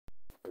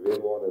Have you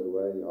ever wondered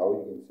how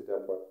you can set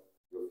up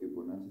your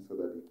Fibonacci so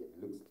that it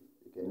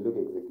can look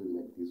exactly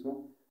like this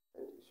one,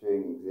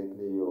 showing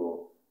exactly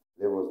your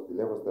levels, the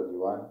levels that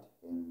you want,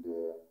 and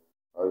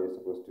how you're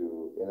supposed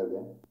to enter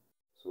them.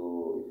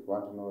 So if you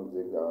want to know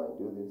exactly how I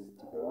do this,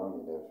 stick around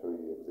and I'll show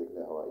you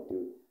exactly how I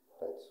do it.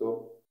 Right.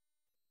 So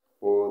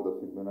for the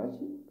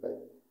Fibonacci,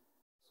 right?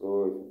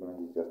 So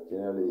Fibonacci is just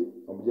generally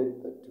object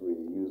that we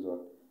use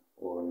on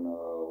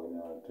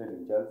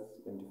trading charts,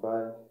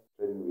 MT5,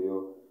 trading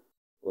view,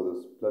 all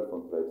those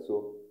platforms, right?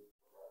 So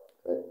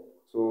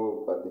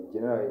but the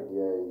general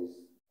idea is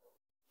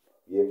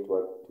you have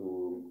to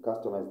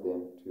customize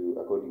them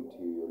according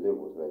to your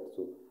levels, right?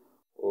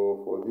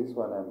 So for this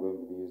one, I'm going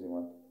to be using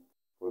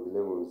for the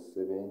levels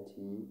 70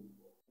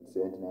 and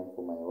 79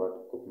 for my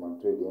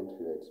my trade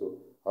entry, right? So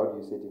how do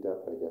you set it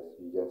up?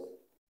 You just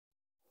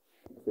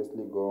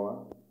firstly go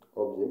on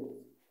object,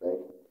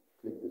 right?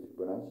 Click the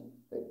Fibonacci,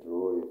 right?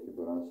 Draw a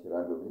Fibonacci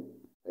randomly,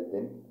 and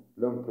then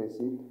long press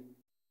it,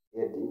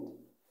 edit,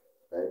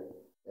 right?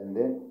 And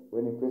then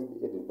when you press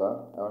the edit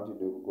bar, I want you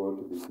to go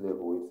to this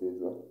level where it says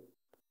what?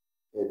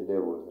 Add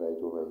levels, right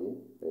over here,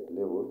 right?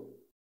 Levels.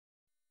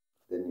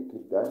 Then you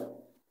click that,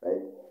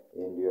 right?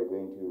 And you are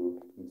going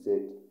to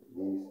insert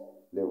these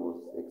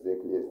levels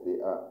exactly as they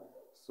are.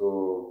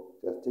 So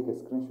just take a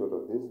screenshot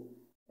of this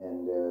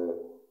and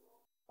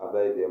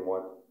apply them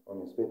on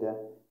your splitter.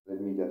 Let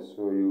me just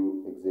show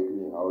you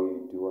exactly how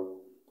you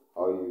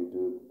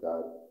do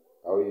that,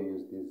 how you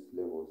use these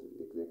levels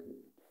exactly.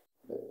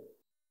 Right.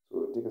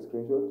 So take a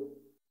screenshot,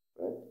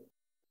 right?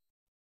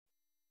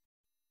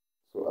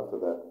 So after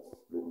that,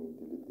 let me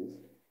delete this.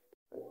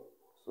 Right.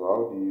 So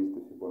how do you use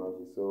the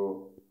Fibonacci? So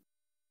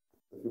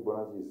the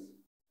Fibonacci is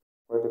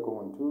quite a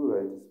common tool,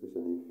 right?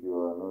 Especially if you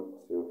are not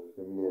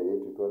familiar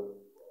yet with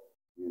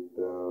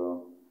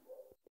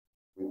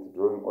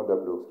drawing order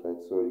blocks,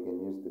 right? So you can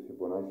use the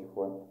Fibonacci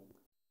for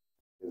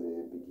as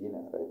a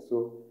beginner, right?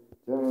 So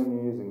generally when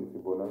you're using the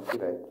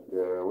Fibonacci, right,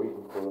 you're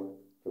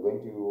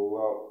going to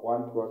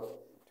want to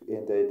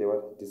enter at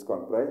a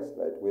discount price,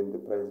 right? When the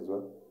price is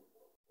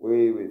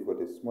we've got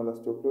a smaller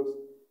stop loss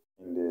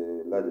and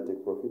a larger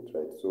take profit,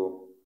 right?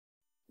 So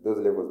those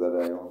levels that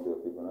are on the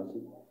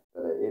Fibonacci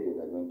that I added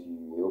are going to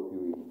help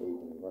you in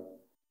aiding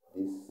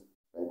this,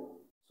 right?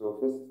 So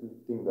first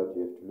thing that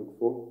you have to look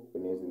for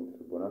when using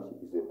the Fibonacci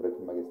is a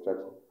breaking market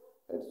structure,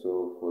 right?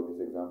 So for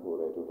this example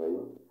right over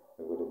here,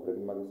 I've got a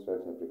breaking market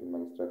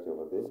structure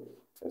over there.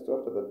 And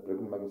so after that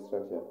breaking market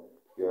structure,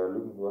 you are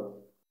looking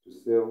to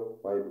sell.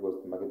 Why?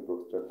 Because the market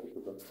broke structure to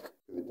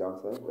the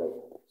downside, right?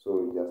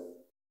 So you just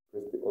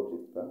press the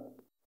object bar,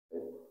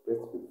 right?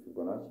 Press with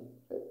Fibonacci,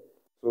 right?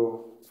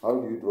 So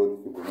how do you draw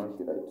the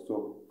Fibonacci, right?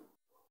 So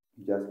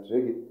you just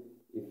drag it.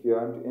 If you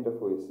want to enter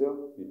for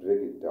yourself, you drag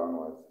it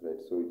downwards,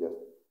 right? So you just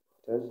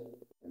touch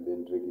and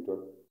then drag it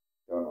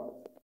downwards,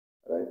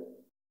 right?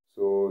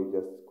 So you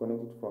just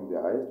connect it from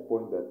the highest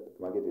point that the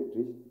market had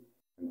reached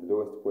and the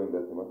lowest point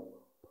that the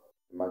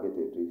market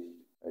had reached,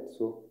 right?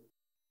 So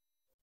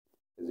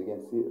as you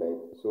can see,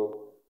 right?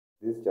 So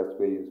this is just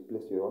where you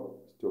place your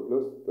stop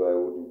loss. So I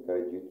would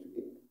encourage you to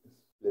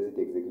place it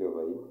exactly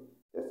over here,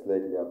 just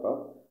slightly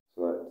above,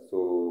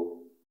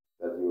 so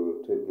that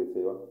your trade gets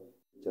a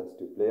chance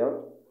to play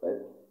out, right?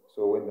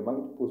 So when the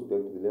market pulls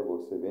back to the level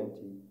of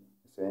 70,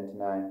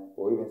 79,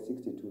 or even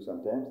 62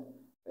 sometimes,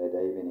 right?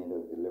 I even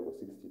entered the level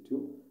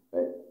 62,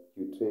 right?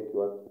 You track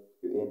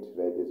you entry,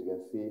 right? As you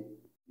can see,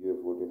 you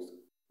have got a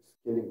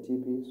scaling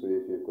TP. So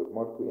if you've got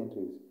multiple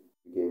entries,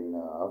 you can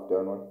half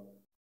down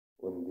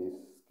on this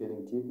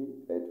scaling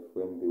TP, right?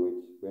 When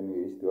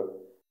we reach the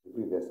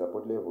previous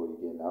support level, you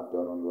can half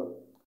down on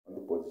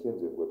the positions.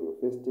 You've got your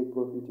first take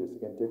profit, your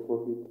second take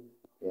profit,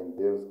 and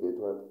those get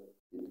it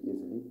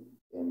easily.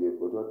 And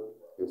we've got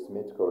your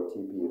symmetrical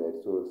TP, right?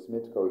 So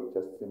symmetrical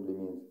just simply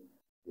means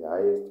the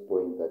highest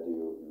point that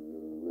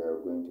you are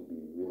going to be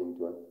willing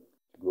to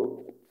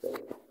go.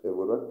 Right? We've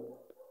got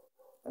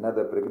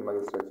another breaking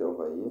market structure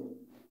over here,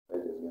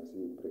 right? As you can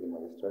see, breaking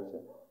market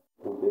structure,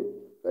 too big,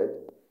 right?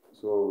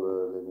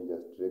 So let me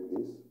just drag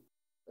this,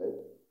 right?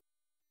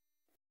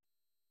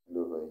 And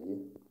over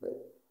here,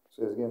 right? So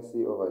as you can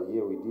see over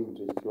here, we didn't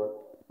reach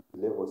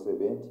level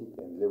 70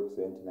 and level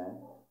 79,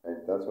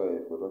 right? That's why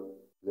I forgot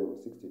level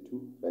 62,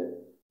 right?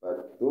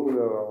 But though we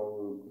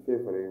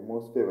are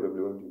most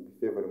favorably going to be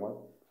favoring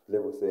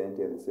level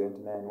 70 and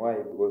 79. Why?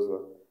 Because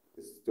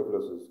the stop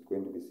loss was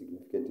going to be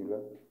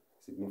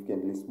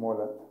significantly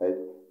smaller, right?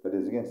 But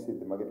as you can see,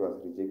 the market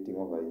was rejecting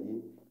over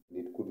here and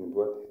it couldn't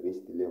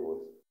reach these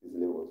levels,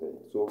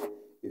 right? So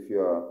if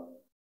you are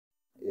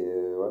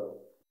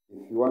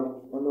if you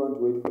only want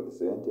to wait for the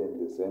 70 and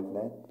the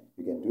 79,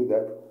 you can do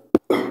that.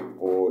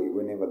 Or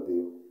whenever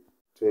the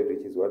trade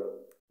reaches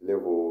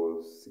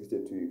level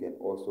 62, you can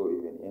also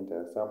even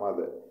enter some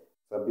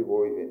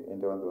people even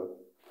enter on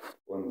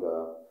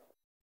the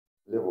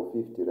level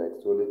 50, right?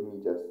 So let me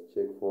just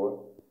check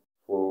for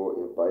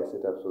a buy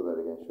setup so that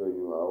I can show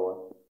you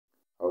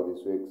how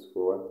this works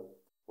for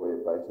a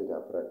buy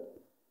setup, right?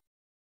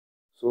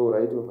 So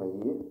right over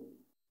here,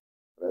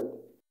 right?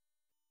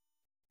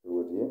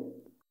 Over here,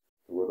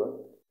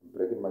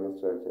 market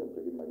structure,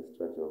 break-in market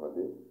structure over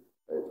there,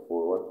 right? For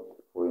what?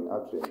 For an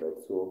uptrend, right?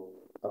 So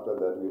after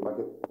that, we mark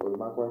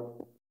what?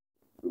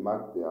 We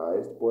mark the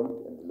highest point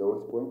and the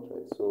lowest point,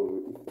 right? So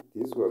if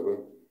this we're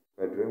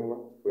drawing what?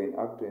 For an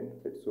uptrend,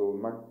 right? So we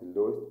mark the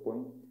lowest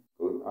point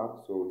going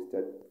up. So we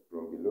start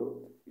from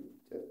below, we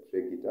just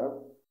drag it up,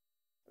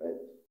 right?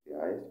 The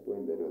highest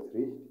point that was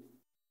reached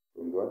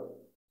from what?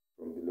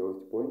 From the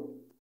lowest point,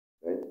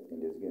 right?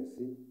 And as you can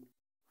see,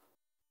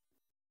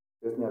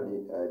 personally,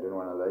 I don't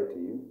want to lie to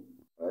you,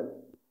 right?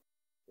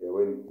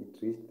 When it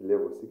reached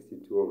level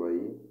 62 over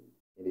here,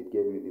 and it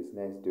gave me this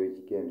nice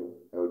dodgy candle,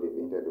 I would have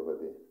entered over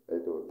there,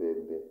 right over there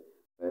and there,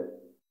 right?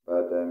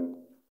 But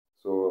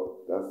so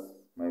that's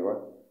my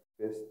what?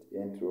 First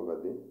entry over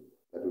there.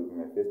 That will be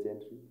my first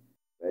entry,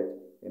 right?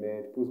 And then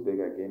it pulls back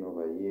again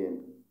over here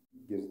and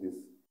gives this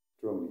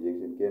strong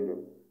rejection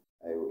candle.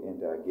 I will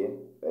enter again,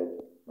 right?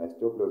 My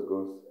stop loss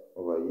goes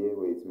over here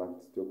where it's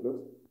marked stop loss,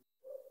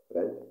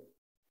 right?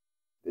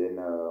 Then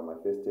my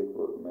first take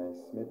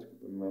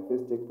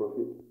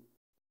profit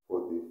for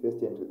the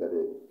first entry that I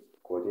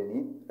gotten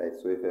in, right?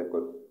 So if I've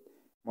got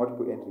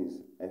multiple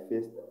entries, I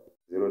first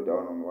zero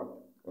down on what?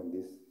 On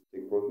this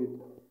take profit.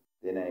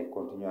 Then I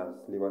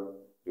continuously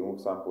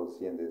remove samples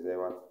here and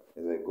there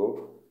as I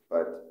go.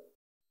 But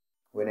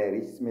when I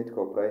reach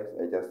critical price,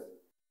 I just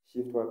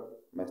shift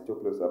my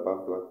stop loss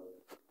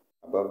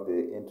above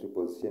the entry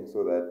position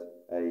so that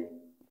I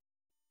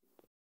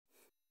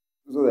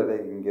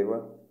can get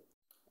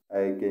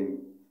I can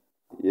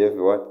have a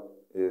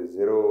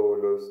zero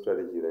loss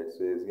strategy, right?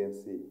 So as you can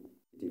see, it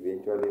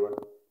eventually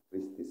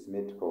reach the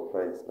symmetrical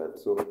price, right?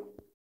 So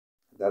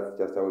that's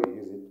just how you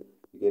use it.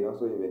 You can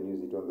also even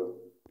use it on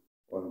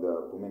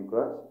the booming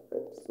crash,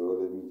 right? So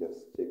let me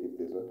just check if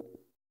there's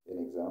an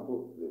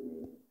example. Let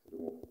me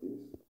remove this.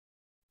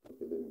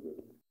 Okay, let me go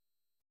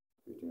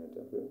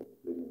 15 template.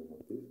 Let me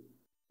remove this.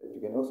 Right?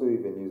 You can also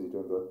even use it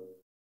on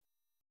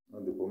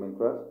the booming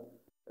crash,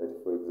 right?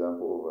 For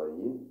example, over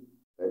here,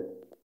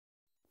 right?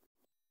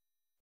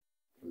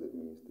 Let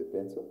me use the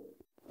pencil,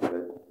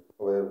 right?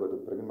 Over here, I've got a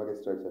break-in market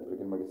structure to the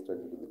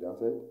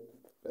downside,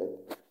 right?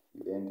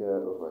 You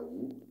enter over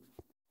here,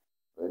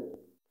 right?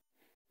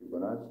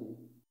 Fibonacci,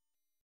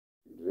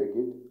 you drag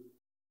it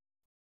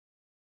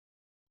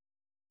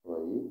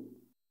over here,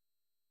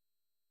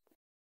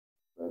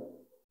 right?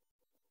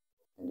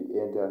 And you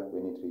enter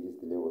when it reaches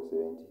the level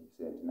 70,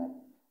 79, right?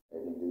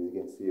 And as you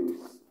can see, we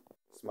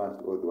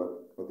smashed all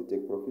the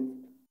take profit,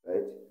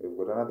 right? We've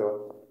got another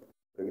one.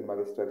 Break-in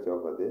market structure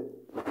over there,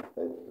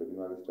 right? Break-in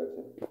market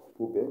structure,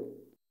 pull back,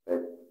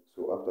 right?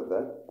 So after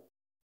that,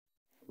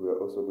 we are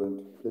also going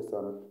to place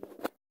our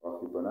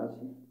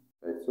Fibonacci,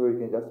 right? So you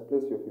can just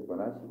place your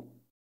Fibonacci,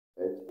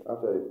 right?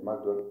 After you've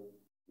marked out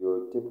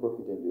your take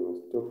profit and your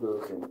stop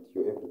loss and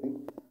your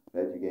everything,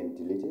 right? You can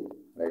delete it,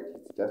 right?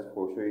 It's just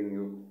for showing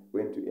you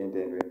when to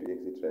enter and when to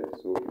exit, right?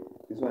 So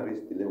this one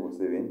reached the level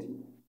 70,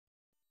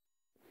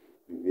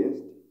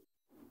 reversed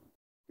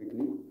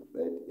quickly,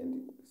 right?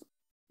 And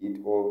hit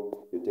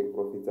all your take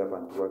profits up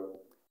until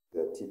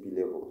the TP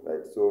level,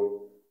 right?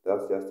 So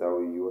that's just how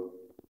you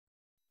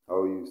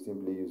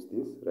simply use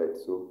this, right?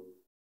 So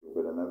we've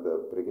got another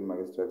break-in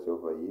market structure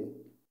over here.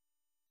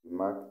 We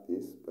mark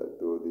this, but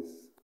though this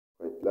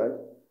quite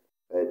large,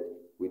 right?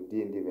 We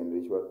didn't even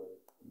reach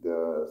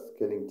the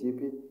scaling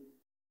TP.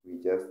 We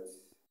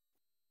just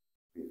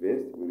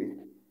reversed. We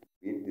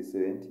reached the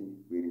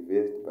 70. We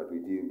reversed, but we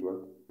didn't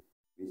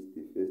reach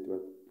the first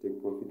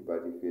take profit.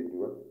 But if you had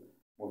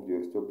move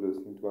your stop loss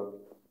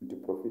into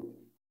profit,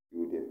 you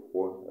would have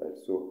won, right?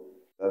 So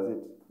that's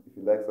it. If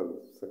you like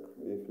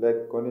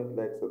content,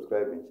 like,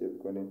 subscribe and share the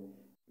content.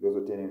 You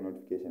also turn on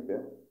notification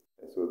bell.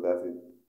 So that's it.